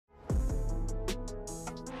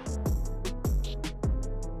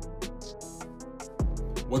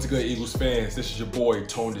What's good, Eagles fans? This is your boy,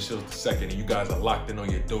 Tone DESHIELDS II, and you guys are locked in on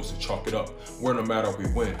your dose of Chalk It Up, where no matter if we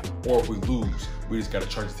win or if we lose, we just gotta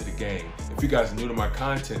charge it to the game. If you guys are new to my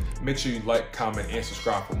content, make sure you like, comment, and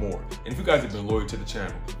subscribe for more. And if you guys have been loyal to the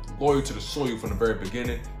channel, loyal to the soil from the very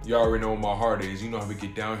beginning, you already know what my heart is. You know how we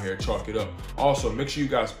get down here at Chalk It Up. Also, make sure you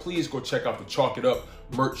guys please go check out the Chalk It Up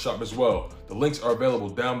merch shop as well. The links are available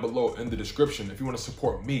down below in the description if you want to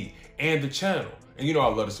support me and the channel. And you know I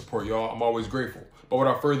love to support y'all. I'm always grateful. But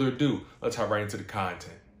without further ado, let's hop right into the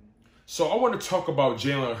content. So I want to talk about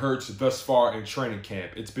Jalen Hurts thus far in training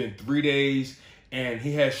camp. It's been 3 days, and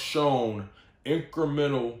he has shown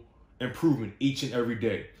incremental improvement each and every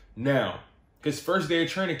day. Now, his first day of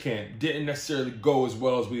training camp didn't necessarily go as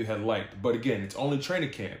well as we had liked. But again, it's only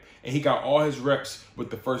training camp, and he got all his reps with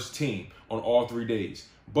the first team on all 3 days.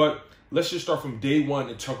 But let's just start from day one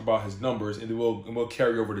and talk about his numbers, and then we'll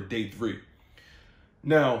carry over to day 3.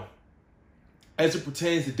 Now, as it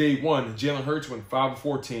pertains to day 1, Jalen Hurts went 5 of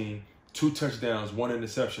 14, 2 touchdowns, 1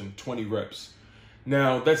 interception, 20 reps.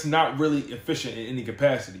 Now, that's not really efficient in any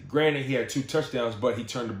capacity. Granted, he had 2 touchdowns, but he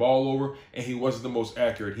turned the ball over, and he wasn't the most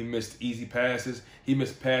accurate. He missed easy passes. He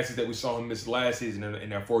missed passes that we saw him miss last season in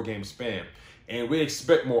that 4-game span. And we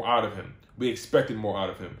expect more out of him. We expected more out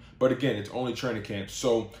of him. But again, it's only training camp.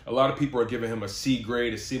 So a lot of people are giving him a C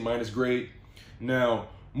grade, a C- grade. Now,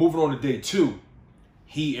 moving on to day 2,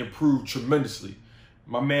 he improved tremendously.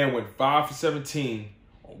 My man went 5 for 17,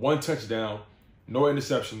 1 touchdown, no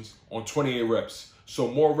interceptions on 28 reps. So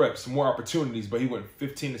more reps, more opportunities, but he went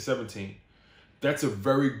 15 to 17. That's a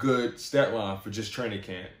very good stat line for just training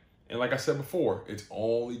camp. And like I said before, it's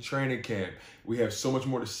only training camp. We have so much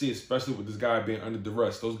more to see, especially with this guy being under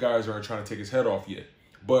duress. Those guys aren't trying to take his head off yet.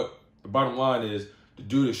 But the bottom line is the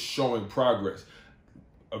dude is showing progress.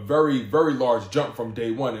 A very, very large jump from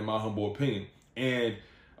day 1, in my humble opinion. And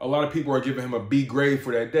a lot of people are giving him a B grade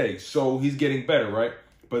for that day. So he's getting better, right?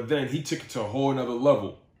 But then he took it to a whole nother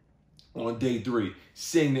level on day 3,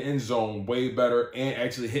 seeing the end zone way better and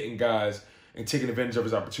actually hitting guys and taking advantage of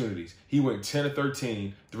his opportunities. He went 10 of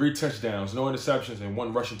 13, 3 touchdowns, no interceptions, and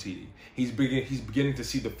 1 rushing TD. He's beginning to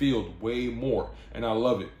see the field way more, and I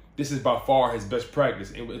love it. This is by far his best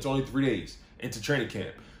practice, and it's only 3 days into training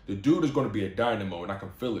camp. The dude is going to be a dynamo, and I can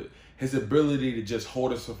feel it. His ability to just hold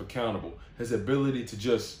himself accountable, his ability to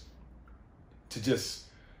just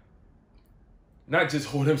not just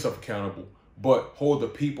hold himself accountable, but hold the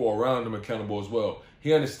people around him accountable as well.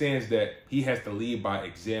 He understands that he has to lead by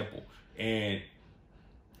example. And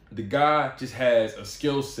the guy just has a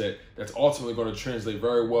skill set that's ultimately going to translate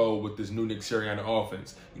very well with this new Nick Sirianni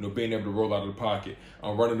offense. You know, being able to roll out of the pocket,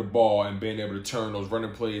 running the ball, and being able to turn those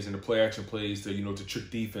running plays into play-action plays to, to trick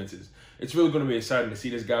defenses. It's really going to be exciting to see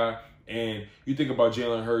this guy. And you think about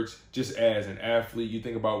Jalen Hurts just as an athlete. You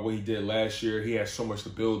think about what he did last year. He has so much to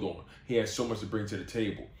build on. He has so much to bring to the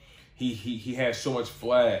table. He has so much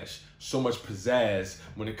flash, so much pizzazz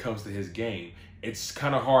when it comes to his game. It's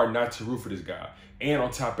kind of hard not to root for this guy. And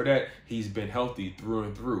on top of that, he's been healthy through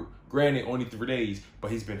and through. Granted, only 3 days,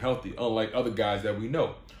 but he's been healthy, unlike other guys that we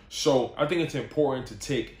know. So I think it's important to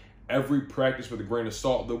take every practice with a grain of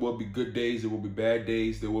salt. There will be good days, there will be bad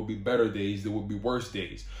days, there will be better days, there will be worse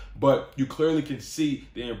days. But you clearly can see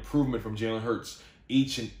the improvement from Jalen Hurts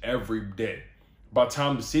each and every day. By the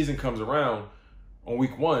time the season comes around on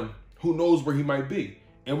week 1, who knows where he might be?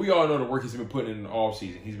 And we all know the work he's been putting in the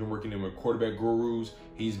offseason. He's been working in with quarterback gurus.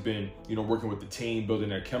 He's been, working with the team, building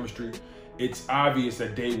that chemistry. It's obvious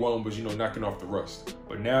that day 1 was, knocking off the rust.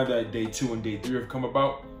 But now that day 2 and day 3 have come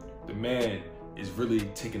about, the man is really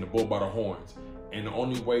taking the bull by the horns. And the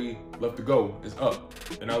only way left to go is up.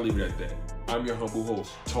 And I'll leave it at that. I'm your humble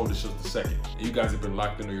host, Tone DESHIELDS II. And you guys have been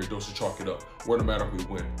locked in on your dose of Chalk It Up. Where no matter if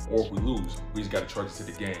we win or if we lose, we just got to charge it to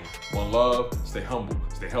the game. One love, stay humble,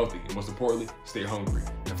 stay healthy, and most importantly, stay hungry.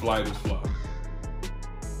 And fly, Eagles, fly.